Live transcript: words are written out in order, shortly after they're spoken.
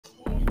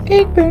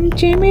Ik ben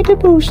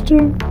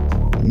JimmyDeBooster.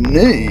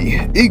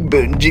 Nee, ik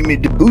ben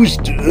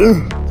JimmyDeBooster.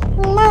 Nee,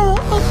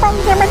 ik ben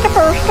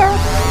JimmyDeBooster.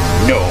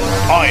 No,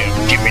 I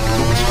am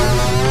JimmyDeBooster.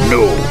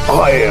 No,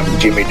 I am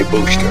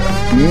JimmyDeBooster.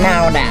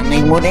 Nou dan,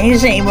 ik moet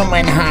eens even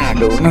mijn haar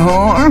doen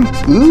hoor.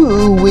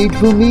 Ooh, wait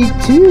for me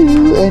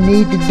too. I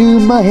need to do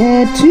my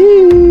hair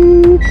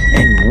too.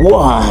 And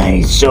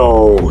why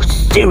so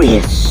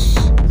serious?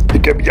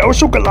 Ik heb jouw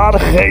chocolade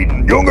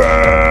gegeten,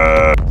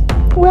 jongen!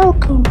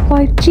 Welkom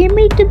bij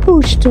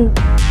JimmyDeBooster.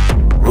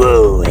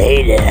 Whoa,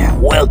 hey there,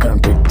 welcome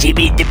to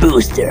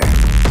JimmyDeBooster.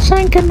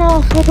 Zijn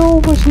kanaal gaat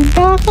over zijn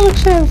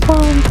dagelijkse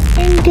ervaring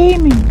in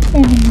gaming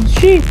en in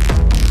muziek.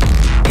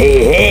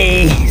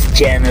 Hey, his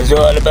channel's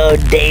all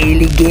about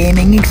daily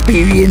gaming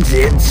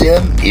experience and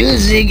some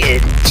music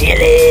and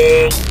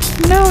chilling.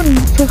 Nou dan,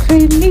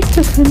 vergeet niet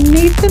te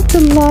genieten,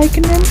 te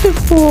liken en te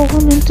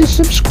volgen en te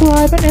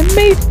subscriben en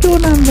mee te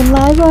doen aan de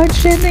live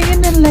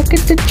uitzendingen en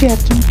lekker te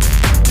chatten.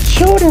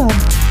 Zo dan,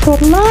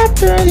 tot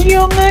later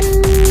jongen!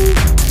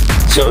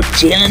 So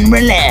chill and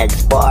relax,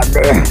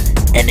 partner,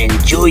 and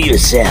enjoy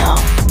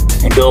yourself.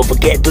 And don't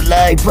forget to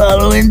like,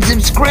 follow, and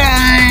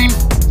subscribe.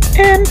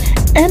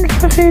 En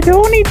vergeet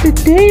ook niet te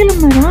delen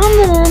met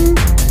anderen.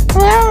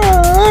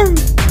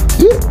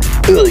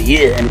 Oh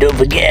yeah, and don't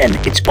forget,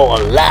 it's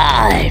all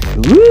live.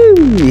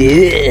 Woo,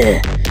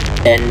 yeah.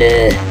 And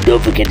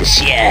don't forget to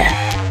share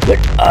with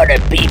other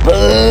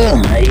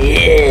people.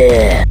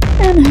 Yeah.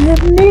 En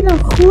heb niet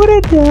een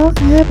goede dag,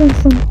 heb een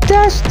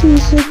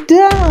fantastische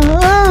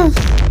dag.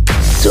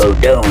 So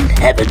don't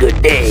have a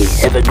good day,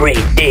 have a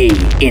great day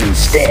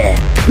instead.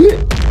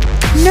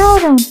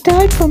 Nou dan,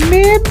 tijd voor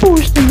meer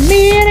boosten,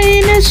 meer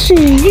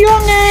energie,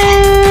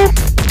 jongen!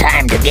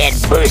 Time to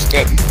get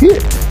boosted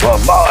for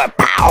more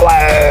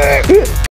power.